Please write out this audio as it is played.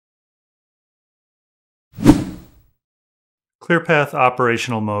ClearPath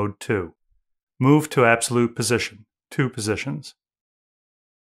Operational Mode 2. Move to absolute position, 2 positions.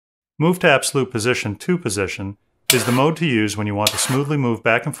 Move to absolute position, 2 position is the mode to use when you want to smoothly move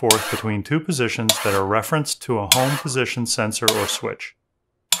back and forth between 2 positions that are referenced to a home position sensor or switch.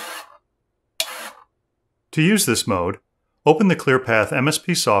 To use this mode, open the ClearPath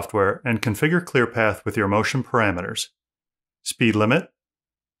MSP software and configure ClearPath with your motion parameters: speed limit,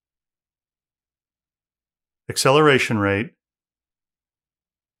 acceleration rate,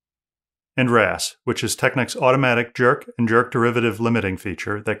 and RAS, which is Teknic's automatic jerk and jerk derivative limiting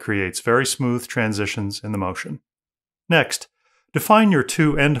feature that creates very smooth transitions in the motion. Next, define your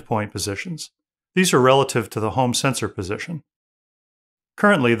 2 endpoint positions. These are relative to the home sensor position.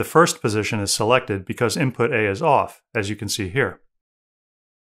 Currently, the first position is selected because input A is off, as you can see here.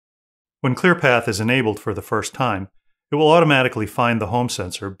 When ClearPath is enabled for the first time, it will automatically find the home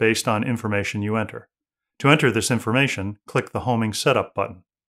sensor based on information you enter. To enter this information, click the Homing Setup button.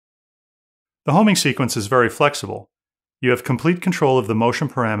 The homing sequence is very flexible. You have complete control of the motion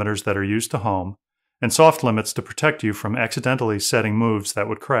parameters that are used to home, and soft limits to protect you from accidentally setting moves that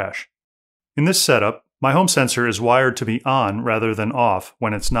would crash. In this setup, my home sensor is wired to be on rather than off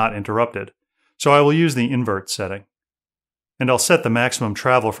when it's not interrupted, so I will use the invert setting. And I'll set the maximum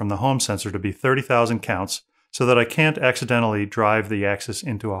travel from the home sensor to be 30,000 counts so that I can't accidentally drive the axis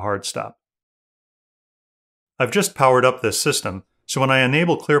into a hard stop. I've just powered up this system, so when I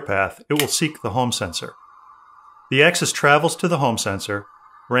enable ClearPath, it will seek the home sensor. The axis travels to the home sensor,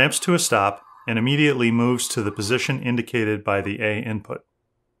 ramps to a stop, and immediately moves to the position indicated by the A input.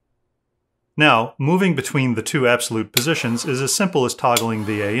 Now, moving between the 2 absolute positions is as simple as toggling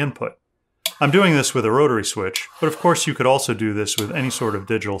the A input. I'm doing this with a rotary switch, but of course you could also do this with any sort of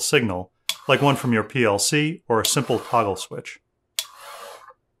digital signal, like one from your PLC or a simple toggle switch.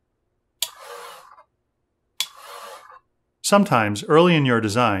 Sometimes, early in your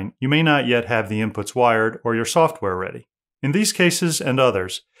design, you may not yet have the inputs wired or your software ready. In these cases and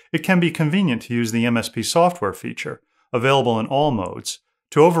others, it can be convenient to use the MSP software feature, available in all modes,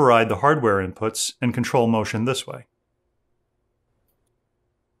 to override the hardware inputs and control motion this way.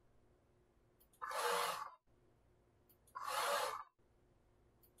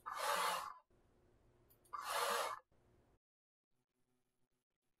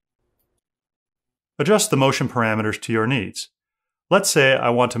 Adjust the motion parameters to your needs. Let's say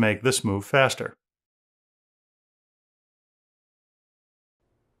I want to make this move faster.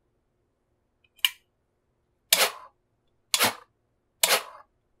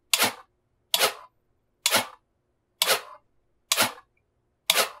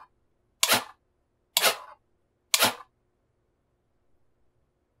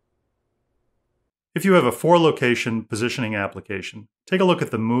 If you have a 4-location positioning application, take a look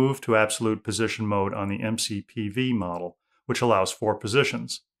at the Move to Absolute Position mode on the MCPV model, which allows 4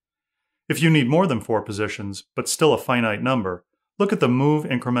 positions. If you need more than 4 positions, but still a finite number, look at the Move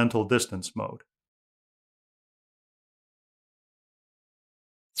Incremental Distance mode.